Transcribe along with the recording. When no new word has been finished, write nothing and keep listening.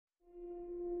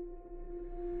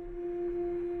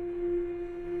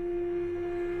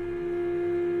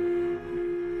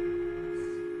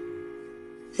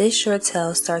This short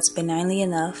tale starts benignly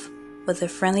enough, with a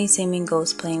friendly-seeming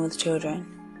ghost playing with children.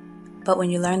 But when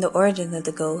you learn the origins of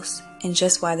the ghost, and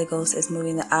just why the ghost is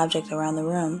moving the object around the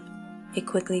room, it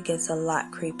quickly gets a lot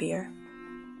creepier.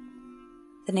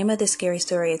 The name of this scary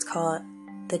story is called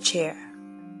The Chair.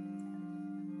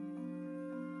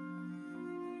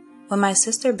 When my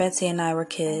sister Betsy and I were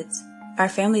kids, our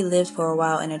family lived for a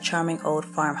while in a charming old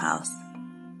farmhouse.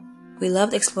 We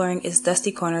loved exploring its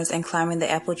dusty corners and climbing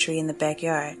the apple tree in the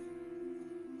backyard.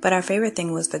 But our favorite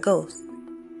thing was the ghost.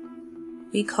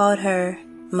 We called her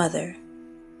Mother,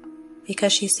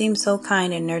 because she seemed so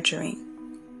kind and nurturing.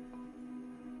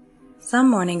 Some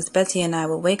mornings Betsy and I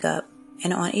would wake up,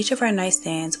 and on each of our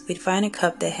nightstands we'd find a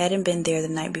cup that hadn't been there the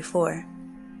night before.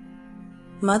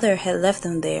 Mother had left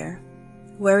them there,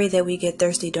 worried that we'd get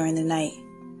thirsty during the night.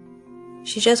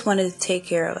 She just wanted to take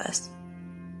care of us.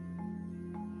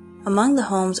 Among the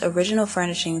home's original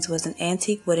furnishings was an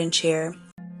antique wooden chair,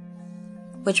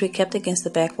 which we kept against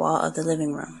the back wall of the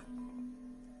living room.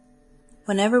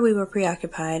 Whenever we were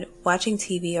preoccupied, watching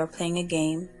TV or playing a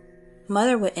game,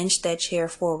 Mother would inch that chair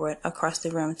forward across the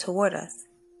room toward us.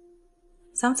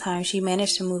 Sometimes she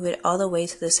managed to move it all the way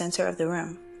to the center of the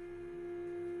room.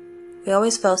 We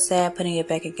always felt sad putting it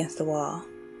back against the wall.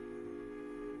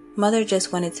 Mother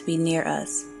just wanted to be near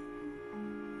us.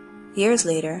 Years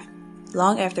later,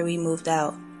 long after we moved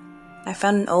out, I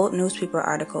found an old newspaper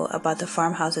article about the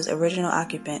farmhouse's original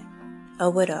occupant, a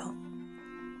widow.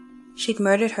 She'd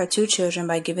murdered her 2 children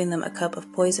by giving them a cup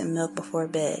of poisoned milk before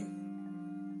bed.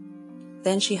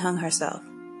 Then she hung herself.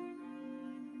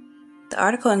 The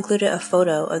article included a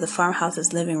photo of the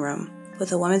farmhouse's living room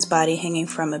with a woman's body hanging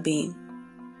from a beam.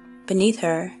 Beneath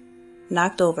her,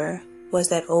 knocked over, was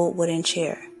that old wooden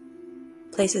chair,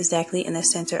 placed exactly in the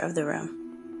center of the room.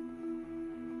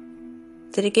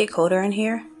 Did it get colder in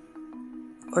here?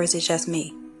 Or is it just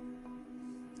me?